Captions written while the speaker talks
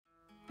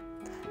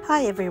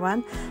Hi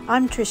everyone,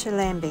 I'm Trisha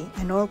Lambi,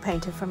 an oil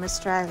painter from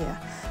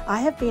Australia. I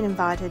have been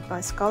invited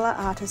by Schola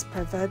Artis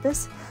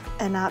Vobis,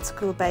 an art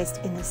school based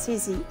in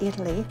Assisi,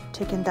 Italy,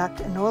 to conduct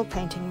an oil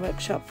painting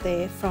workshop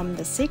there from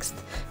the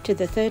 6th to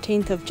the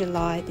 13th of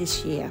July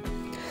this year.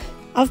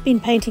 I've been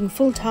painting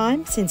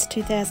full-time since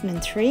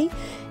 2003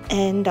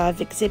 and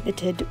I've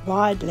exhibited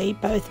widely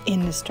both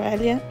in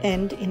Australia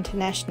and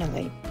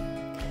internationally.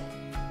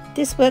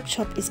 This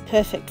workshop is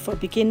perfect for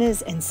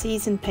beginners and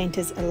seasoned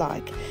painters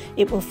alike.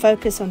 It will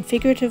focus on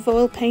figurative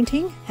oil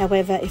painting.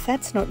 However, if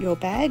that's not your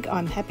bag,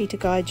 I'm happy to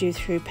guide you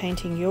through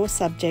painting your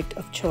subject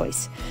of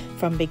choice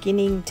from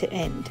beginning to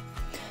end.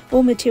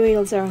 All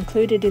materials are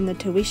included in the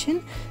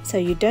tuition, so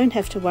you don't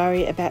have to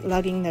worry about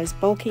lugging those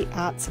bulky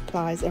art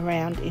supplies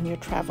around in your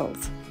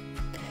travels.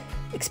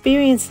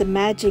 Experience the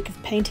magic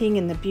of painting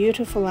in the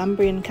beautiful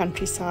Umbrian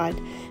countryside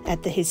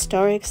at the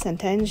historic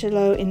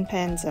Sant'Angelo in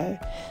Panzo,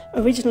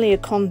 originally a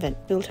convent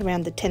built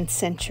around the 10th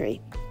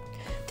century.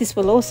 This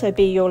will also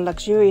be your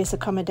luxurious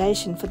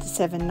accommodation for the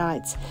 7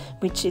 nights,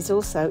 which is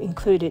also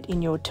included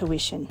in your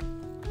tuition.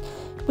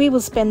 We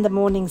will spend the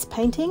mornings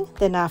painting,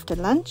 then after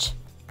lunch,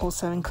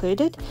 also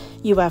included,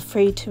 you are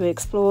free to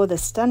explore the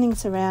stunning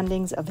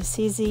surroundings of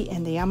Assisi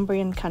and the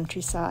Umbrian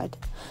countryside.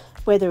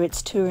 Whether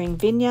it's touring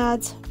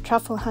vineyards,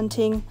 truffle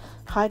hunting,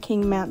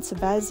 hiking Mount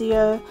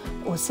Sabazio,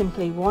 or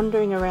simply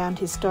wandering around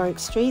historic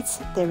streets,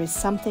 there is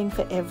something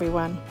for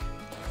everyone.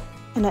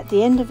 And at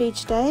the end of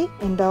each day,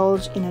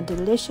 indulge in a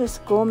delicious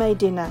gourmet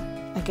dinner,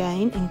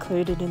 again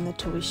included in the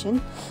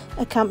tuition,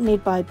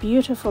 accompanied by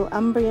beautiful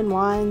Umbrian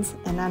wines,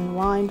 and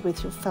unwind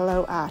with your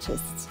fellow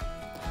artists.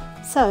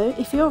 So,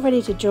 if you're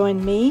ready to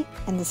join me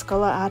and the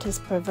Schola Artis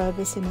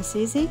Vobis in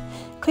Assisi,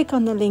 click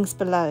on the links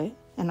below,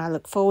 and I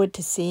look forward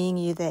to seeing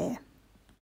you there.